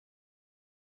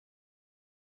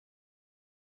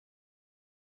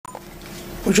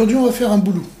Aujourd'hui, on va faire un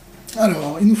boulou.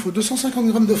 Alors, il nous faut 250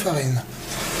 g de farine.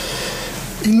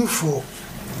 Il nous faut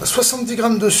 70 g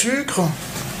de sucre,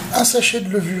 un sachet de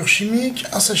levure chimique,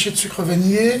 un sachet de sucre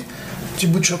vanillé, un petit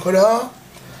bout de chocolat,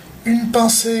 une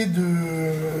pincée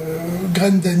de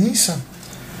graines d'anis,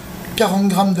 40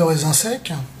 g de raisins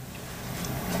secs,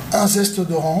 un zeste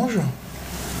d'orange,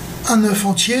 un œuf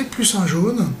entier plus un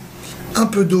jaune, un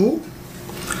peu d'eau,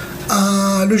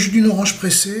 le jus d'une orange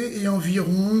pressée et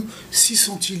environ 6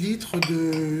 centilitres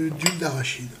d'huile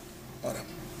d'arachide. Voilà.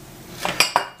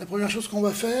 La première chose qu'on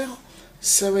va faire,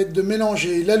 ça va être de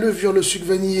mélanger la levure, le sucre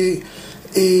vanillé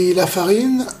et la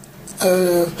farine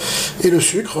et le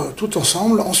sucre tout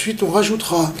ensemble. Ensuite, on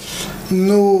rajoutera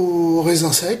nos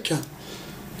raisins secs,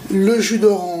 le jus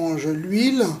d'orange,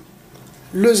 l'huile,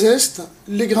 le zeste,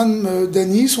 les graines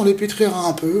d'anis, on les pétrira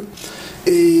un peu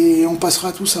et on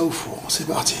passera tout ça au four. C'est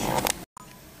parti.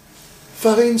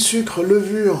 Farine, sucre,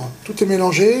 levure, tout est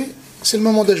mélangé. C'est le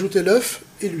moment d'ajouter l'œuf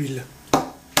et l'huile.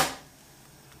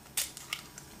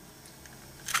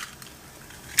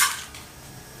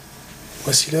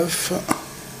 Voici l'œuf.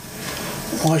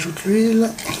 On rajoute l'huile.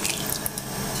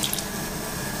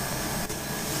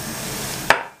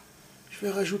 Je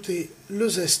vais rajouter le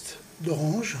zeste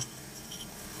d'orange.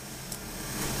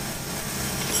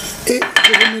 Et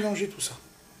je vais mélanger tout ça.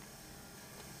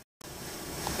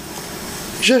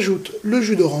 J'ajoute le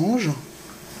jus d'orange.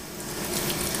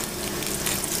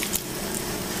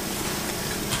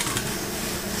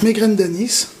 Mes graines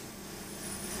d'anis.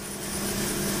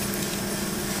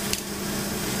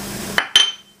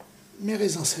 Mes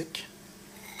raisins secs.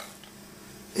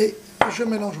 Et je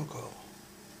mélange encore.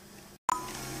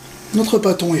 Notre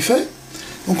pâton est fait.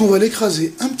 Donc on va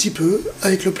l'écraser un petit peu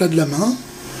avec le plat de la main.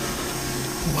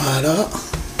 Voilà.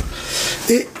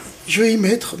 Et je vais y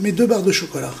mettre mes 2 barres de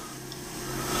chocolat.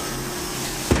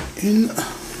 1,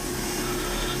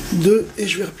 2, et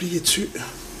je vais replier dessus.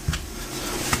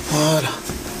 Voilà.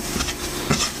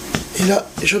 Et là,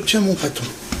 j'obtiens mon pâton.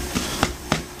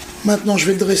 Maintenant, je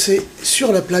vais le dresser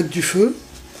sur la plaque du feu,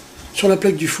 sur la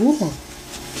plaque du four.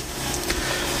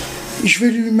 Je vais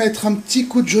lui mettre un petit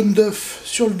coup de jaune d'œuf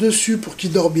sur le dessus pour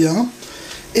qu'il dore bien.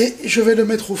 Et je vais le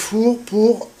mettre au four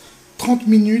pour 30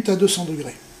 minutes à 200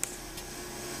 degrés.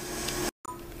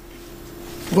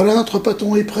 Voilà, notre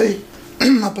pâton est prêt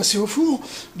à passer au four.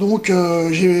 Donc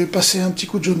j'ai passé un petit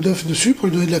coup de jaune d'œuf dessus pour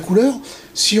lui donner de la couleur.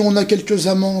 Si on a quelques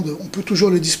amandes, on peut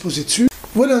toujours les disposer dessus.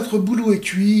 Voilà, notre boulou est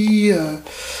cuit.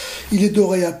 Il est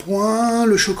doré à point.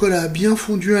 Le chocolat a bien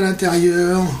fondu à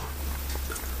l'intérieur.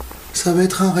 Ça va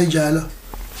être un régal.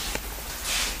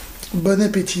 Bon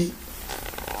appétit.